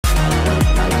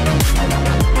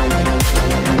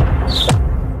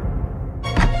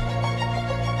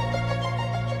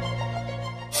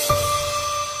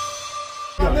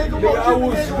I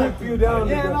will strip you down.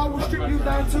 Yeah, and I will strip you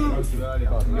down too.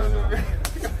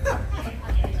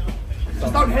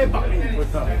 Just don't headbutt me.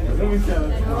 Let me tell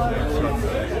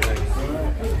you.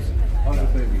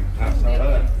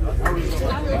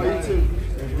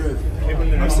 Good.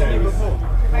 I've seen him before.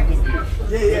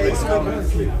 Yeah, it's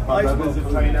good. My brother's a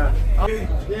trainer.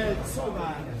 Yeah, so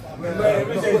bad.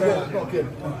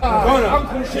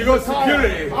 Conor, you got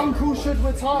security. Uncle should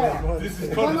retire. This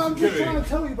is Conor I'm just security. trying to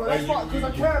tell you, bro. That's why, because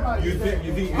I care about you. You think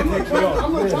you take me on?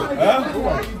 I'm not trying to get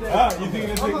money out of you. You think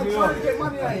you take me I'm not trying to get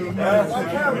money out of you. I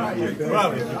care about you. Bro,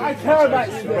 I care about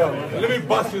you, bro. let me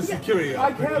bust your security.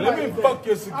 I care about Let me you. fuck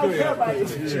your I security. care about you.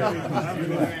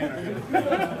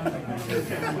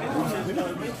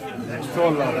 So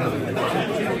long.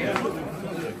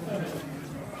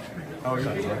 How are you?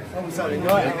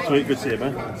 Sweet, good to see you,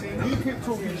 man. You keep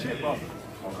talking shit, bro.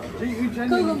 You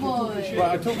genuinely keep talking shit. But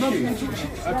I talk shit.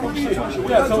 I talk shit.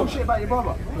 Yeah, I talk shit about your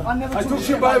brother. I never I talk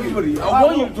shit about everybody. I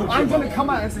want you to talk shit. I'm going to come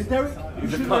out and say, Derek, you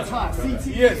should retire. CT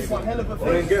is one hell of a thing.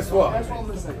 Well, then guess what? That's what I'm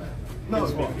going to say. No,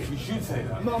 You should say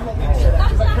that. no, I'm not going to say that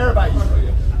because I care about you.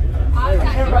 I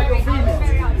care about your feelings.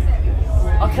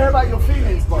 I care about your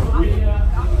feelings, bro.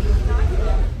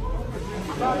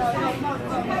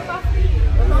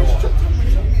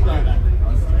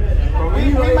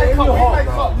 We make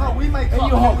up. No, we make up.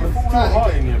 You hot, it's too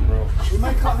hot in here, bro. We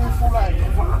make up and fall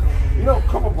out. You know,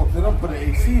 couple books, they don't put the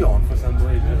AC on for some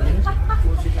reason.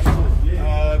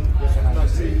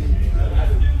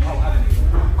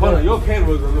 Conor, your kid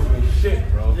was looking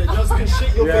shit, bro. Yeah, just can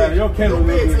shit your beard. Your kid was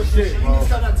looking shit, bro. You need to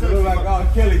go down Turkey. You look like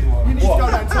R. Kelly, bro. You need to go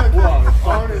down Turkey.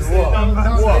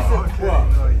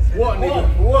 What,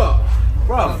 nigga? What?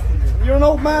 Bro. You're an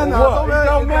old man now. What? It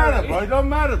don't matter, bro. It don't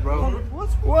matter, bro.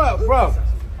 What, bro?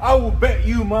 I will bet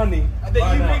you money.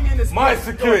 My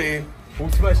security will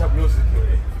smash up your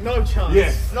security. No chance.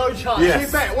 Yes. No chance. Yes.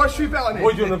 Should bet. What should we bet on it?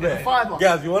 What do you want to bet? $5.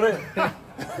 Guys, you want it?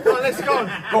 Go on, let's go.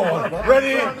 Go on.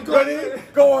 Ready?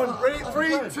 Go on. Ready?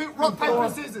 3, 2, rock, paper,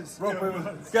 scissors. Rock,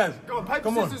 paper. Guys, Go on,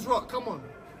 paper, scissors, rock. Come on.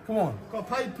 come on. Go on,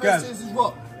 paper, Guys. scissors,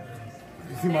 rock.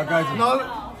 You see my guys?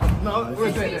 No,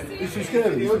 we're doing it. It's too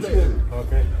scary. We're doing it.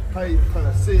 Okay.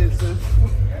 Paper, scissors.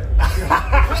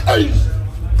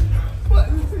 What?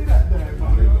 You see that there,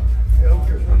 man?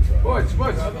 Boys.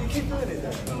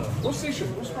 What's the issue?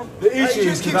 What's wrong? The issue is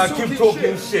just because I keep talking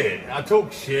shit. shit. I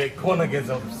talk shit. Conor gets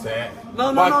upset.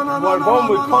 No. My problem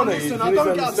with Conor is, Listen, you I need to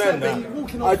don't get upset, understand but you're that.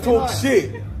 walking I off talk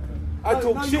thin shit. I talk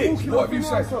you're shit. walking What off have you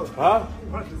thin said? ice. Huh?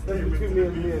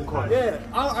 Between me and Conor.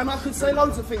 Yeah, and I could say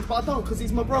loads of things, but I don't because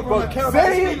he's my brother But and I care about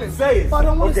his say feelings. it, say it. But I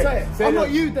don't want to Okay, say it. I'm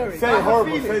not you, Derek. Say I it have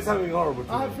horrible. feelings. Say something horrible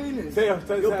to I me. have feelings. Say Your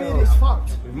beard horrible. is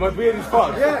fucked. My beard is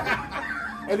fucked. Yeah.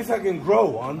 At least I can grow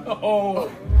one. Oh.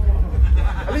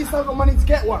 At least I've got money to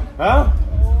get one. Huh?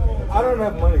 I don't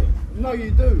have money. No,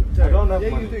 you do. Derek. I don't have yeah,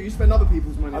 money. you do. You spend other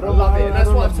people's money. I don't- love it. I And that's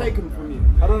don't what have I've taken from you.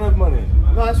 I don't have money.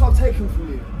 No, that's what I've taken from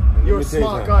you. You're a me tell you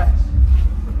smart something. guy.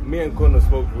 Me and Conor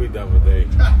smoked weed the other day.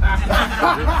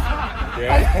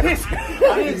 Yeah. I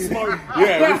didn't smoke.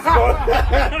 Yeah, we smoked.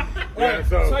 Yeah,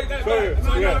 so. Take that so,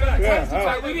 back. yeah, yeah,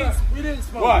 Take huh? We didn't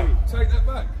smoke What? weed. Take that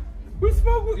back. We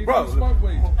smoked weed, You bro. don't smoke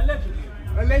weed.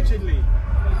 Allegedly.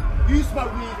 You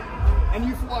smoked weed and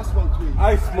you thought I smoked weed.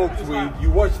 I smoked weed. You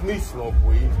watched me smoke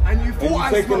weed. And you thought And you I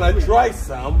taking smoked like weed. try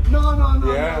some. No.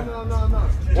 Yeah. No.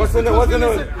 What's in it? What's in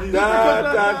it?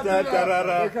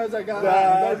 Because I got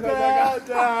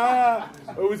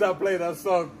Always I play that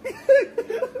song.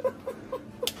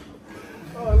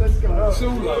 Oh, let's go. It's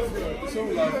all love. It's all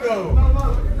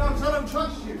love. No, tell them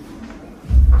trust you.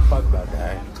 Fuck that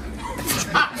guy.